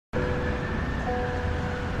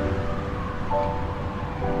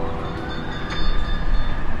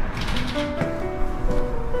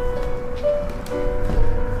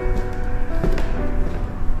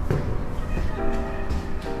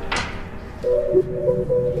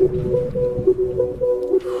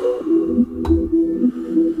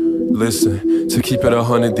Listen, to keep it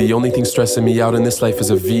 100, the only thing stressing me out in this life is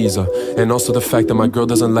a visa. And also the fact that my girl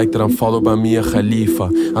doesn't like that I'm followed by Mia Khalifa.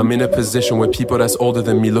 I'm in a position where people that's older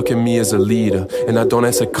than me look at me as a leader. And I don't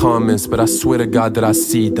answer comments, but I swear to God that I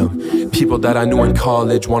see them. People that I knew in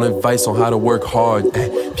college want advice on how to work hard.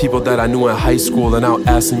 People that I knew in high school are now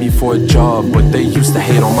asking me for a job, but they used to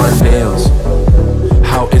hate on my nails.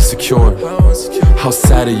 How insecure, how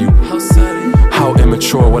sad are you? How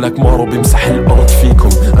immature ولكم مارو بيمسح الأرض فيكم.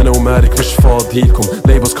 أنا ومارك مش فاضيلكم.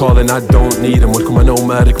 Labels calling I don't need them. ولكم أنا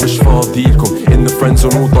ومارك مش فاضيلكم. In the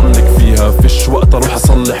friendzone وضلك فيها. فيش وقت أروح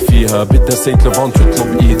أصلح فيها. بدها Saint Levant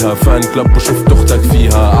يطلب ايدها. فان كلب وشفت اختك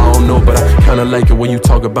فيها. I don't know but I kinda like it when you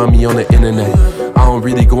talk about me on the internet. I don't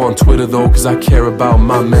really go on Twitter though cause I care about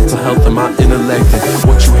my mental health and my intellect. And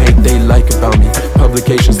what you hate they like about me.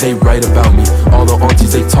 Publications they write about me. All the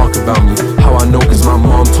aunties they talk about me. How I know cause my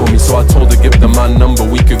mom told me. So I told her give them my number,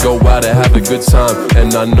 we could go out and have a good time. And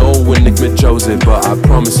I know when Nick Joseph, but I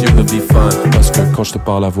promise you he'll be fine. Parce que quand je te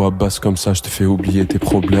parle à voix basse comme ça, je te fais oublier tes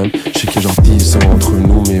problèmes. Je sais qu'il y a genre 10 ans entre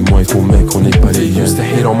nous, mais moi et ton mec, on n'est pas les mêmes. They used to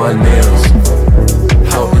hate on my nails.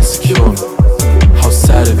 How insecure, how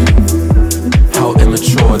sad of you. How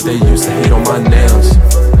immature, they used to hate on my nails.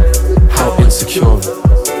 How insecure,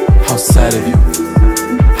 how sad of you.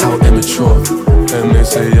 How immature. And they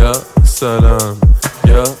say ya salam,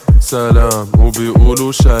 ya salam.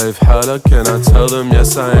 وبيقولوا شايف حالك. Can I tell them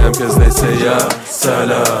yes I am? Cause they say ya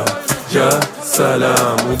salam, ya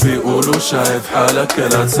salam. وبيقولوا شايف حالك.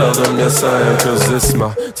 Can I tell them yes I am? Cause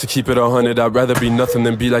اسمع, to keep it 100, I'd rather be nothing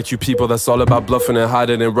than be like you people. That's all about bluffing and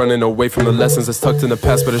hiding and running away from the lessons that's tucked in the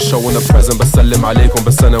past but it's showing the present. بسلم عليكم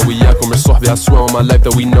بس أنا وياكم مش صحبي. I swear on my life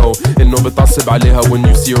that we know إنه بتعصب عليها when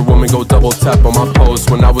you see a woman go double tap on my post.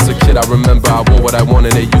 When I was a kid I remember I wore what I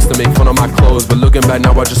wanted. They used to make fun of my clothes but looking back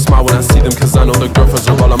now I just smile when I see them cause I know the girlfriends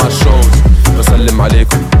are all on my shows. بسلم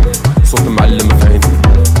عليكم صوت معلم في عيني.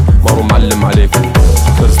 مارو معلم عليكم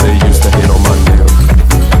cause they used to hate on my nails.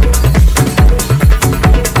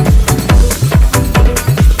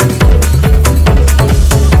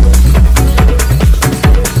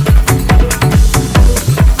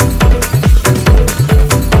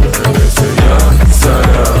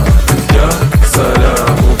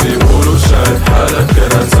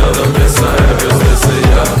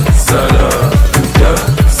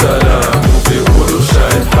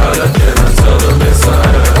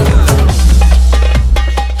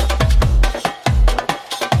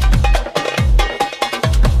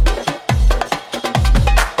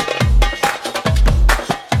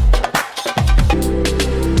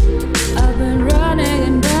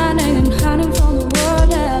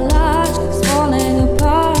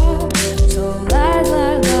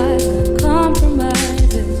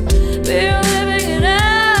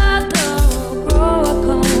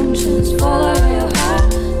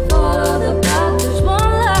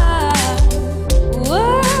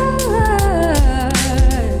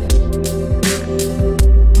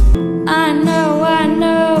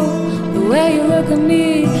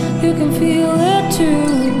 You can feel it too.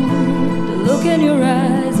 The look in your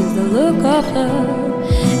eyes is the look of love.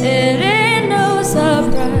 It is